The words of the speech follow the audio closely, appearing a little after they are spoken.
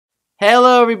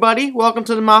Hello everybody, welcome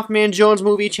to the MaffmanJones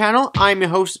movie channel. I'm your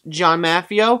host, John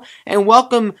Maffio, and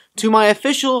welcome to my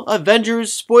official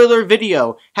Avengers spoiler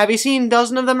video. Have you seen a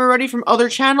dozen of them already from other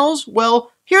channels?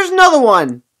 Well, here's another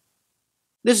one!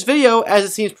 This video, as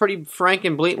it seems pretty frank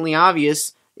and blatantly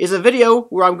obvious, is a video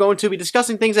where I'm going to be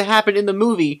discussing things that happened in the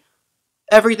movie,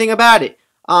 everything about it.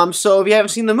 So if you haven't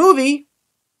seen the movie, you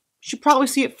should probably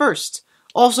see it first.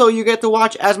 Also, you get to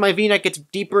watch as my V-neck gets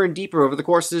deeper and deeper over the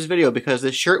course of this video because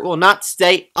this shirt will not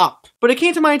stay up. But it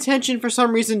came to my attention for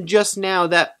some reason just now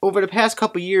that over the past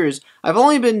couple years, I've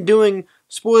only been doing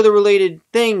spoiler-related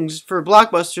things for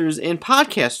blockbusters in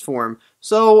podcast form.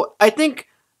 So I think,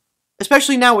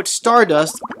 especially now with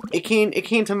Stardust, it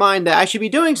came to mind that I should be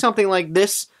doing something like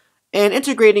this and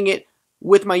integrating it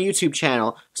with my YouTube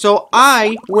channel. So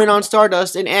I went on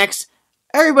Stardust and asked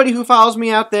everybody who follows me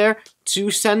out there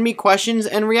to send me questions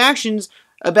and reactions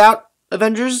about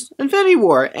Avengers Infinity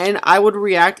War, and I would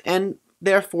react and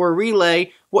therefore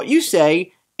relay what you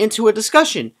say into a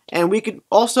discussion, and we could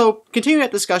also continue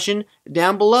that discussion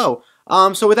down below.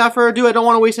 So without further ado, I don't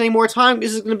want to waste any more time.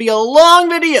 This is going to be a long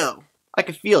video. I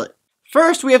can feel it.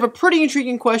 First, we have a pretty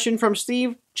intriguing question from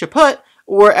Steve Chaput,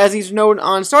 or as he's known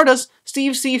on Stardust,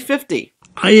 Steve C50.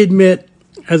 I admit,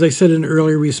 as I said in an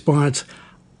earlier response,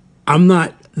 I'm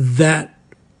not that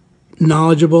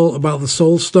knowledgeable about the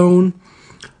Soul Stone,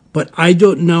 but I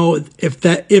don't know if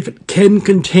it can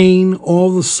contain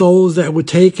all the souls that were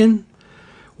taken.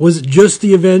 Was it just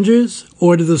the Avengers,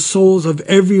 or do the souls of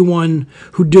everyone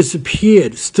who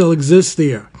disappeared still exist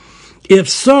there? If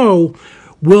so,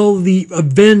 will the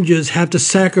Avengers have to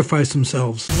sacrifice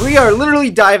themselves? We are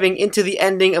literally diving into the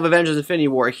ending of Avengers Infinity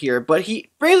War here, but he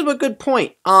brings up a good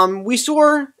point. We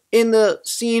saw in the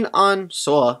scene on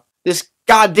Saw this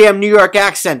goddamn New York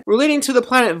accent relating to the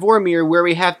planet Vormir, where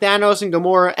we have Thanos and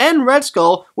Gamora and Red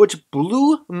Skull, which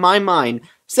blew my mind.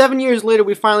 7 years later,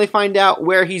 we finally find out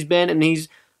where he's been, and he's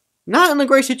not in a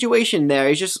great situation there.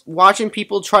 He's just watching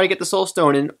people try to get the Soul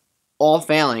Stone and all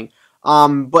failing.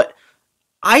 But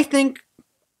I think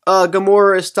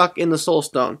Gamora is stuck in the Soul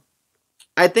Stone.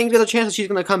 I think there's a chance that she's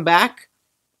going to come back.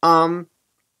 And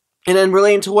then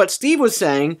relating to what Steve was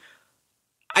saying,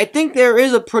 I think there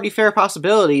is a pretty fair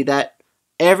possibility that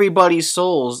everybody's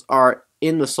souls are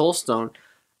in the Soul Stone.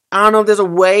 I don't know if there's a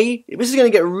way. This is going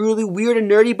to get really weird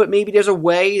and nerdy, but maybe there's a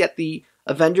way that the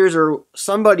Avengers or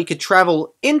somebody could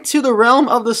travel into the realm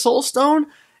of the Soul Stone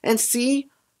and see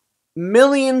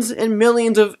millions and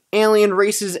millions of alien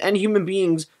races and human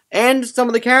beings and some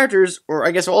of the characters, or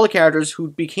I guess all the characters who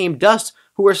became dust,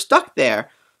 who are stuck there.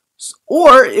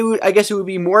 Or I guess it would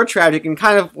be more tragic and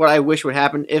kind of what I wish would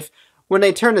happen if when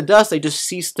they turn to dust, they just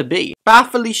cease to be. Bye,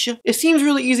 Felicia. It seems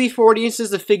really easy for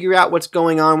audiences to figure out what's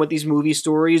going on with these movie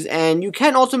stories, and you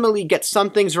can ultimately get some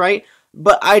things right,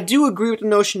 but I do agree with the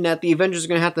notion that the Avengers are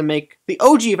going to have to make, the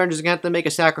OG Avengers are going to have to make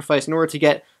a sacrifice in order to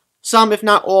get some, if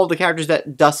not all, of the characters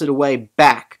that dusted away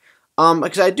back.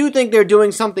 Because I do think they're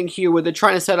doing something here where they're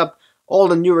trying to set up all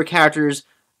the newer characters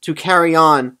to carry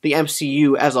on the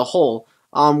MCU as a whole,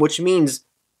 which means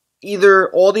either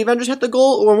all the Avengers have to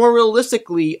go, or more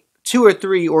realistically, 2 or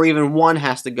 3 or even 1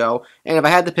 has to go, and if I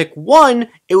had to pick one,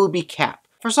 it would be Cap.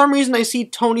 For some reason, I see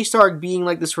Tony Stark being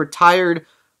like this retired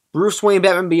Bruce Wayne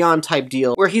Batman Beyond type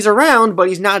deal, where he's around, but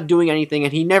he's not doing anything,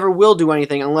 and he never will do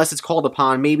anything unless it's called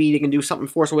upon. Maybe they can do something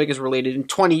Force Awakens related in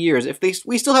 20 years. If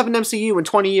we still have an MCU in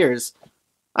 20 years.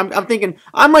 I'm thinking,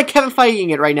 I'm like Kevin Feigeing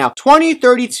it right now.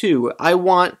 2032, I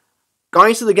want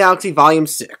Guardians of the Galaxy Volume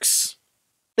 6.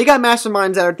 They got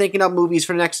masterminds that are thinking up movies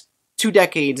for the next 2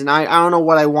 decades, and I don't know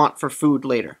what I want for food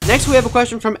later. Next, we have a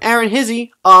question from Aaron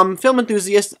Hizzy, film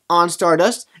enthusiast on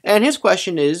Stardust, and his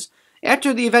question is,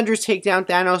 after the Avengers take down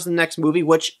Thanos in the next movie,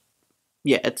 which,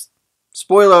 yeah, it's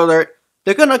spoiler alert,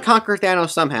 they're gonna conquer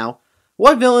Thanos somehow,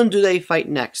 what villain do they fight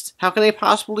next? How can they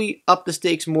possibly up the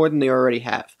stakes more than they already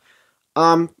have?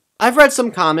 I've read some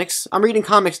comics. I'm reading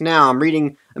comics now. I'm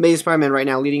reading Amazing Spider-Man right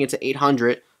now, leading into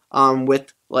 800,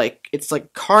 with, like, it's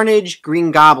like Carnage,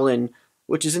 Green Goblin,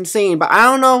 which is insane, but I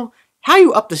don't know how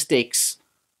you up the stakes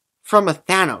from a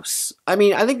Thanos. I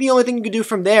mean, I think the only thing you could do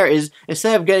from there is,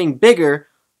 instead of getting bigger,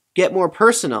 get more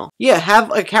personal. Yeah,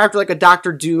 have a character like a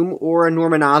Doctor Doom or a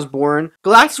Norman Osborn.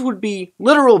 Galactus would be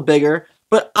literal bigger,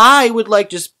 but I would like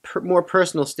just more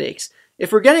personal stakes.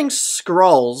 If we're getting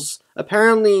Skrulls,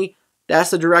 apparently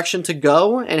that's the direction to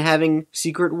go, and having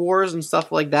Secret Wars and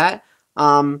stuff like that.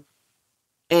 And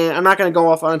I'm not going to go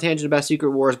off on a tangent about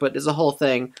Secret Wars, but there's a whole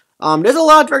thing. There's a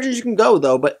lot of directions you can go,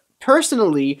 though, but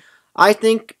personally, I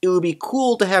think it would be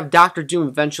cool to have Doctor Doom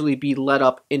eventually be led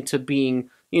up into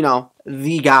being, you know,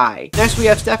 the guy. Next, we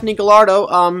have Stephanie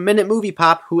Gallardo, Minute Movie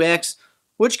Pop, who asks,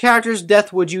 Which character's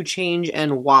death would you change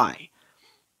and why?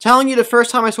 Telling you the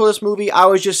first time I saw this movie, I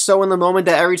was just so in the moment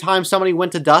that every time somebody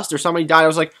went to dust or somebody died, I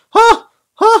was like, huh,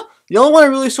 huh. The only one I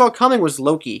really saw coming was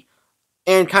Loki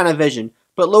and kind of Vision.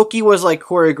 But Loki was like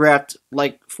choreographed,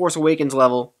 like Force Awakens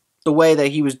level, the way that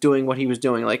he was doing what he was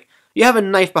doing. Like, you have a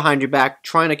knife behind your back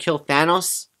trying to kill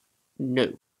Thanos?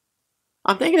 No.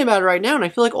 I'm thinking about it right now, and I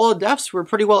feel like all the deaths were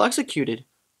pretty well executed.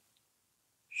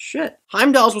 Shit.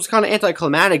 Heimdall's was kind of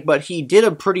anticlimactic, but he did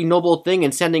a pretty noble thing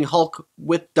in sending Hulk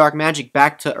with dark magic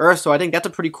back to Earth, so I think that's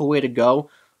a pretty cool way to go.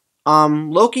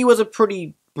 Loki was a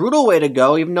pretty brutal way to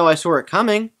go, even though I saw it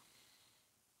coming.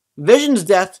 Vision's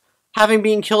death, having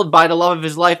been killed by the love of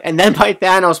his life, and then by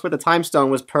Thanos with the Time Stone,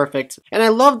 was perfect. And I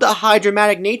love the high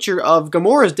dramatic nature of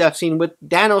Gamora's death scene, with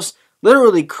Thanos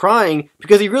literally crying,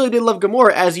 because he really did love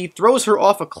Gamora as he throws her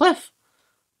off a cliff.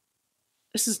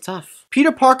 This is tough.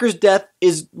 Peter Parker's death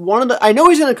is one of the... I know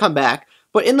he's going to come back,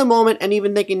 but in the moment, and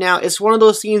even thinking now, it's one of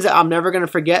those scenes that I'm never going to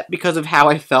forget because of how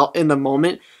I felt in the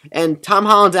moment. And Tom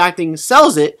Holland's acting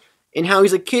sells it in how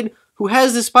he's a kid who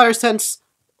has this spider sense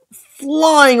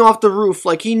flying off the roof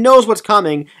like he knows what's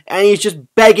coming, and he's just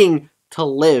begging to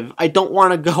live. I don't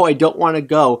want to go, I don't want to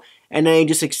go. And then he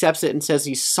just accepts it and says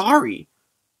he's sorry,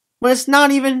 when it's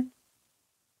not even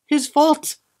his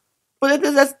fault. But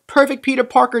that's perfect Peter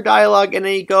Parker dialogue, and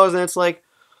then he goes and it's like,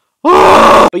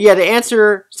 oh! But yeah, to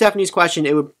answer Stephanie's question,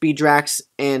 it would be Drax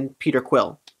and Peter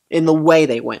Quill in the way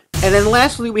they went. And then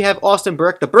lastly, we have Austin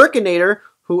Burke, the Burkeinator,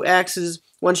 who acts as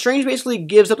when Strange basically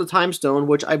gives up the Time Stone,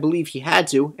 which I believe he had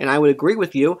to, and I would agree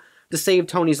with you, to save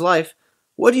Tony's life.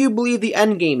 What do you believe the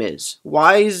end game is?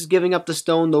 Why is giving up the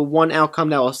stone the one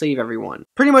outcome that will save everyone?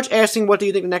 Pretty much asking what do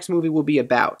you think the next movie will be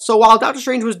about. So while Doctor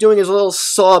Strange was doing his little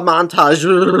saw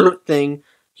montage thing,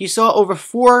 he saw over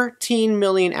 14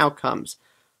 million outcomes.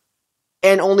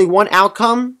 And only one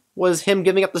outcome was him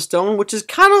giving up the stone, which is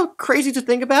kind of crazy to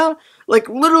think about. Like,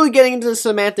 literally getting into the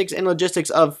semantics and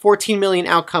logistics of 14 million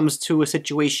outcomes to a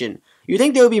situation. You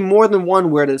think there would be more than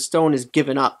one where the stone is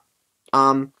given up.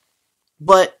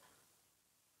 But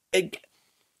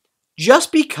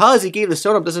just because he gave the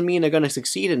stone up doesn't mean they're going to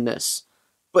succeed in this.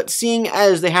 But seeing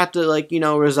as they have to, like, you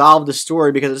know, resolve the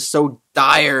story because it's so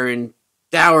dire and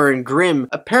dour and grim,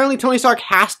 apparently Tony Stark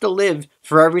has to live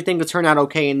for everything to turn out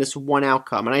okay in this one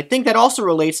outcome. And I think that also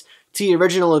relates to the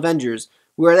original Avengers,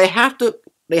 where they have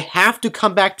to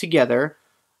come back together,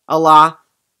 a la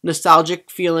nostalgic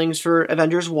feelings for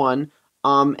Avengers 1,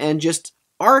 and just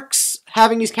arcs,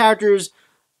 having these characters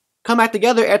come back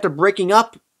together after breaking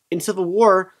up in Civil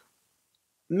War,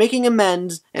 making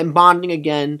amends and bonding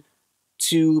again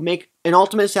to make an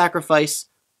ultimate sacrifice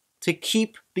to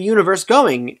keep the universe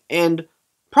going, and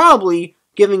probably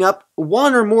giving up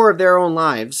one or more of their own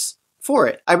lives for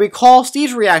it. I recall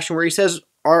Steve's reaction where he says,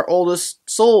 our oldest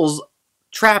souls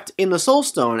trapped in the Soul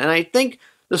Stone, and I think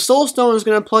the Soul Stone is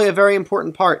going to play a very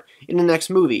important part in the next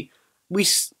movie.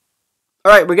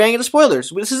 Alright, we're getting into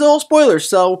spoilers. This is all spoilers,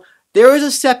 so there is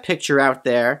a set picture out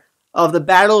there of the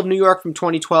Battle of New York from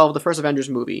 2012, the first Avengers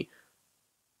movie.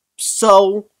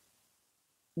 So,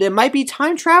 there might be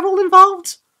time travel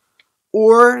involved?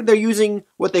 Or they're using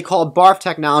what they call barf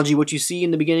technology, which you see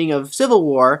in the beginning of Civil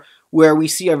War, where we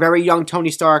see a very young Tony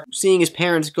Stark seeing his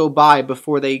parents go by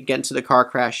before they get into the car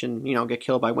crash and, you know, get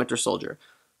killed by Winter Soldier.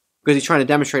 Because he's trying to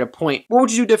demonstrate a point. What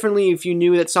would you do differently if you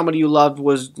knew that somebody you loved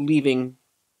was leaving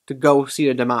to go see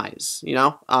their demise, you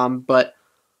know? But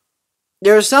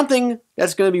there's something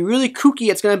that's going to be really kooky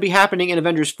that's going to be happening in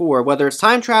Avengers 4, whether it's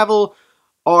time travel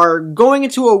or going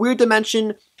into a weird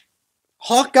dimension.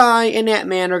 Hawkeye and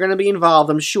Ant-Man are going to be involved,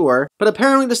 I'm sure, but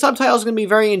apparently the subtitle is going to be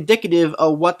very indicative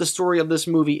of what the story of this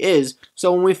movie is.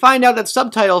 So when we find out that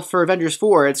subtitle for Avengers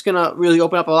 4, it's going to really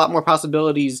open up a lot more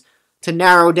possibilities to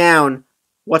narrow down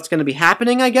what's going to be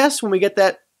happening, I guess, when we get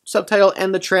that subtitle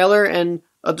and the trailer and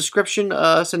a description,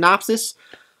 synopsis.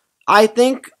 I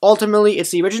think, ultimately,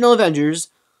 it's the original Avengers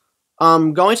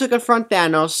going to confront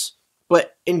Thanos,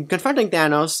 but in confronting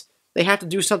Thanos, they have to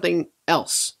do something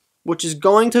else, which is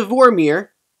going to Vormir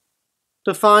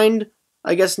to find,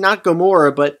 I guess, not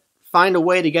Gamora, but find a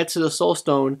way to get to the Soul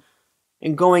Stone.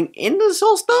 And going into the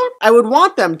Soul Stone, I would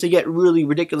want them to get really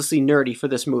ridiculously nerdy for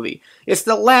this movie. It's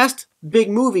the last big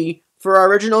movie for our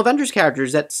original Avengers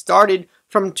characters that started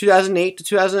from 2008 to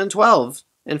 2012.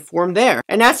 And form there.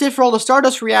 And that's it for all the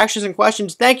Stardust reactions and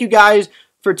questions. Thank you guys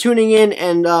for tuning in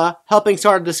and helping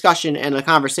start a discussion and a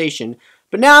conversation.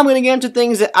 But now I'm going to get into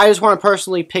things that I just want to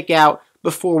personally pick out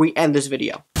before we end this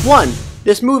video. 1.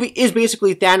 This movie is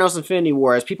basically Thanos' Infinity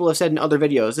War, as people have said in other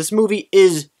videos. This movie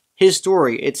is his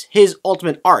story. It's his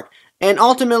ultimate arc. And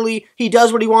ultimately, he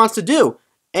does what he wants to do.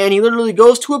 And he literally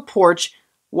goes to a porch,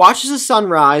 watches the sun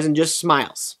rise and just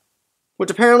smiles,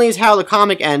 which apparently is how the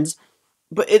comic ends.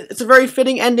 But it's a very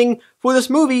fitting ending for this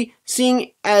movie,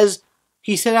 seeing as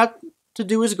he set out to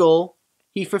do his goal,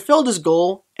 he fulfilled his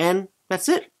goal, and that's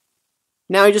it.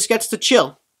 Now he just gets to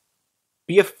chill.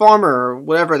 Be a farmer or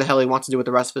whatever the hell he wants to do with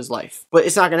the rest of his life. But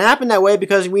it's not going to happen that way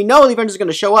because we know the Avengers are going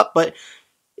to show up, but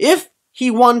if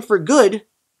he won for good,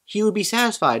 he would be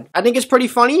satisfied. I think it's pretty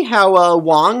funny how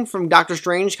Wong from Doctor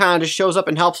Strange kind of just shows up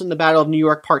and helps in the Battle of New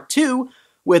York Part 2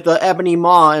 with Ebony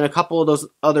Maw and a couple of those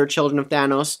other children of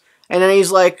Thanos. And then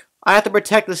he's like, I have to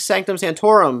protect the Sanctum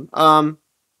Sanctorum.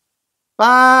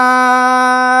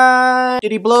 Bye!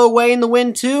 Did he blow away in the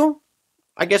wind too?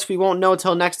 I guess we won't know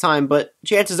till next time, but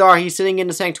chances are he's sitting in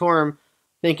the Sanctorum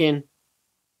thinking,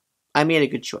 I made a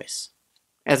good choice,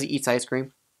 as he eats ice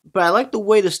cream. But I like the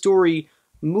way the story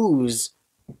moves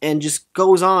and just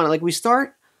goes on. Like, we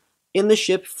start in the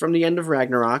ship from the end of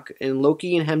Ragnarok, and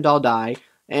Loki and Heimdall die,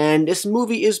 and this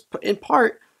movie is, in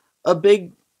part, a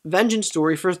big vengeance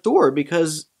story for Thor,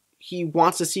 because he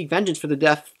wants to seek vengeance for the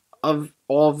death of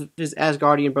all of his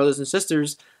Asgardian brothers and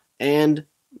sisters, and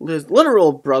his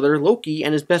literal brother, Loki,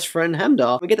 and his best friend,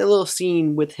 Heimdall. We get that little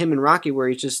scene with him and Rocky where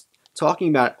he's just talking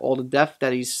about all the death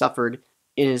that he's suffered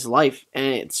in his life,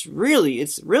 and it's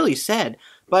really sad.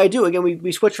 But I do, again,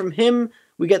 we switch from him,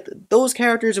 we get those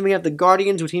characters, and we have the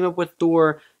Guardians who team up with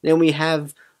Thor, then we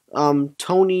have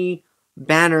Tony,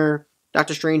 Banner,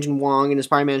 Doctor Strange, and Wong, and the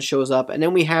Spider-Man shows up, and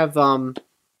then we have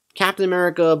Captain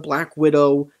America, Black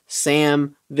Widow,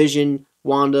 Sam, Vision,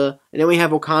 Wanda, and then we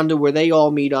have Wakanda where they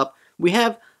all meet up. We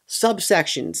have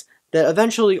subsections that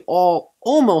eventually all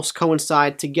almost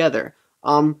coincide together,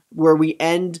 where we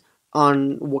end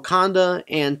on Wakanda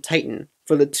and Titan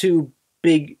for the two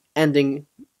big ending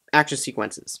action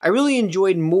sequences. I really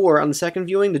enjoyed more on the second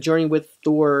viewing the journey with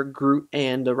Thor, Groot,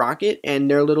 and the Rocket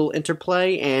and their little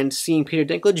interplay, and seeing Peter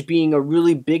Dinklage being a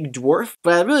really big dwarf.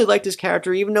 But I really liked his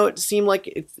character, even though it seemed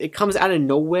like it comes out of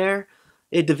nowhere.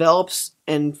 It develops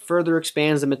and further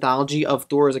expands the mythology of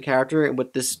Thor as a character, and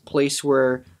with this place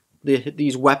where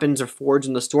these weapons are forged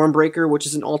in the Stormbreaker, which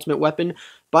is an ultimate weapon.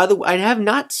 By the way, I have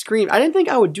not screamed. I didn't think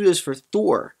I would do this for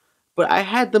Thor, but I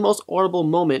had the most audible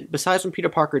moment, besides when Peter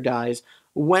Parker dies,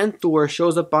 when Thor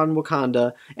shows up on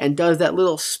Wakanda and does that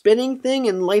little spinning thing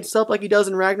and lights up like he does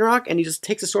in Ragnarok, and he just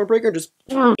takes the Stormbreaker and just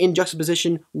in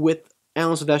juxtaposition with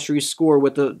Alan Silvestri's score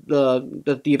with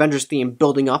the Avengers theme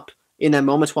building up in that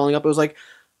moment, swelling up. It was like,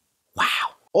 wow.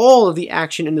 All of the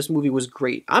action in this movie was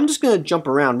great. I'm just going to jump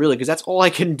around, really, because that's all I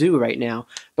can do right now.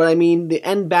 But I mean, the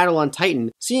end battle on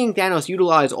Titan, seeing Thanos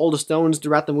utilize all the stones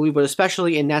throughout the movie, but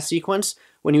especially in that sequence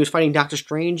when he was fighting Doctor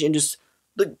Strange, and just,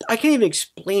 I can't even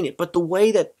explain it, but the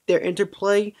way that their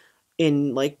interplay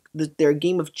in, like, their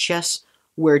game of chess,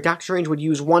 where Doctor Strange would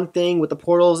use one thing with the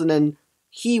portals, and then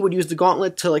he would use the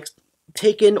gauntlet to, like,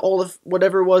 take in all of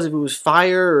whatever it was, if it was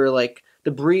fire or, like,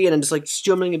 debris, and then just, like,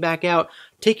 streaming it back out,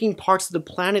 taking parts of the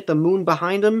planet, the moon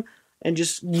behind them, and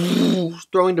just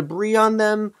throwing debris on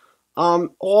them.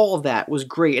 All of that was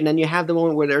great. And then you have the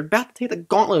moment where they're about to take the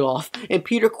gauntlet off, and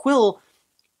Peter Quill,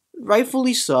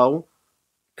 rightfully so,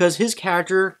 because his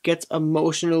character gets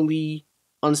emotionally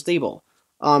unstable.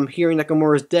 Hearing that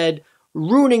Gamora's dead,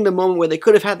 ruining the moment where they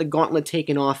could have had the gauntlet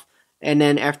taken off, and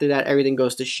then after that, everything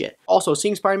goes to shit. Also,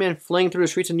 seeing Spider-Man flaying through the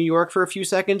streets of New York for a few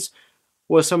seconds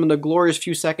was some of the glorious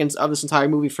few seconds of this entire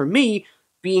movie for me,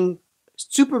 being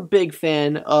super big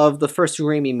fan of the first two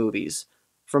Raimi movies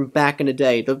from back in the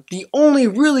day. The only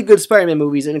really good Spider-Man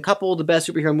movies and a couple of the best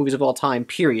superhero movies of all time,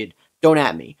 period. Don't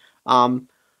at me.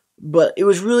 But it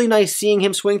was really nice seeing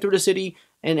him swing through the city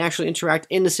and actually interact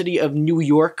in the city of New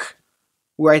York,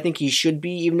 where I think he should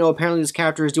be, even though apparently this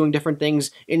character is doing different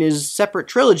things in his separate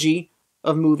trilogy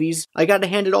of movies. I got to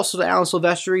hand it also to Alan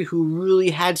Silvestri, who really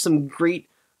had some great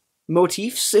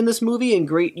motifs in this movie and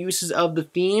great uses of the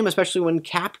theme, especially when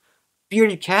Cap,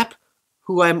 bearded Cap,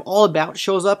 who I'm all about,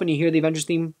 shows up and you hear the Avengers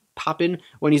theme pop in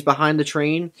when he's behind the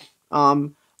train.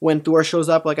 When Thor shows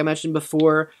up, like I mentioned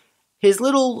before, his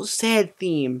little sad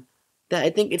theme, that I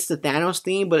think it's the Thanos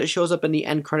theme, but it shows up in the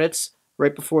end credits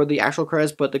right before the actual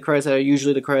credits, but the credits are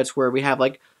usually the credits where we have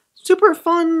like super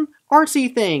fun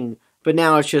artsy thing, but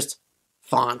now it's just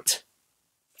font,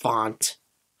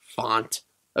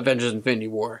 Avengers Infinity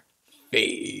War.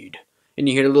 Fade. And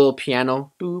you hear the little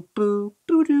piano, boo, boo,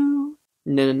 boo, doo.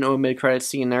 And then no mid-credits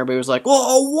scene, and everybody was like,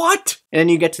 oh, what? And then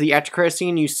you get to the after-credits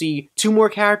scene, and you see two more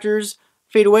characters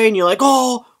fade away, and you're like,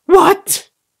 oh, what?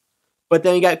 But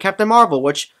then you got Captain Marvel,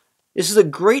 which, this is a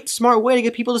great, smart way to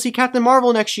get people to see Captain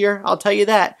Marvel next year, I'll tell you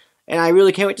that. And I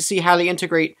really can't wait to see how they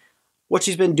integrate what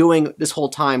she's been doing this whole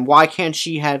time. Why can't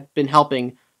she have been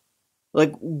helping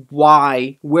Like,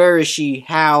 why? Where is she?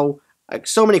 How? Like,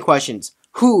 so many questions.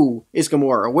 Who is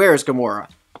Gamora? Where is Gamora?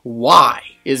 Why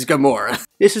is Gamora?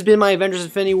 This has been my Avengers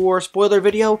Infinity War spoiler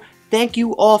video. Thank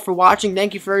you all for watching.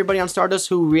 Thank you for everybody on Stardust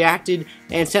who reacted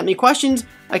and sent me questions.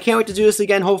 I can't wait to do this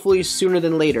again, hopefully sooner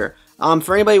than later.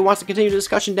 For anybody who wants to continue the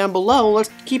discussion down below, let's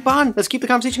keep the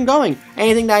conversation going.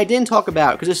 Anything that I didn't talk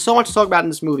about, because there's so much to talk about in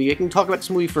this movie. I can talk about this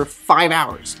movie for 5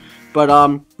 hours. But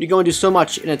you're going to do so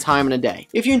much in a time and a day.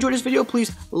 If you enjoyed this video,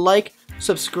 please like,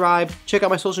 subscribe, check out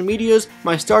my social medias,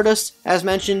 my Stardust, as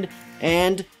mentioned,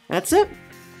 and that's it.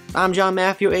 I'm John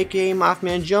Matthew, aka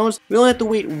MaffmanJones. We only have to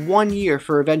wait 1 year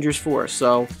for Avengers 4,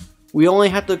 so we only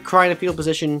have to cry in a fetal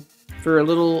position for a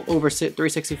little over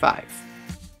 365.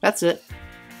 That's it.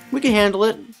 We can handle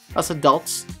it, us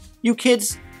adults. You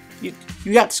kids, you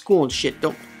got school and shit.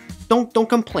 Don't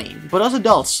complain. But us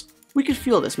adults, we can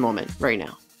feel this moment right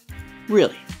now.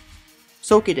 Really.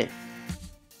 Soak it in.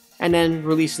 And then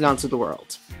release it onto the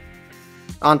world.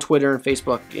 On Twitter and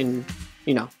Facebook in,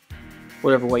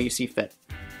 whatever way you see fit.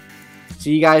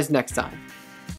 See you guys next time.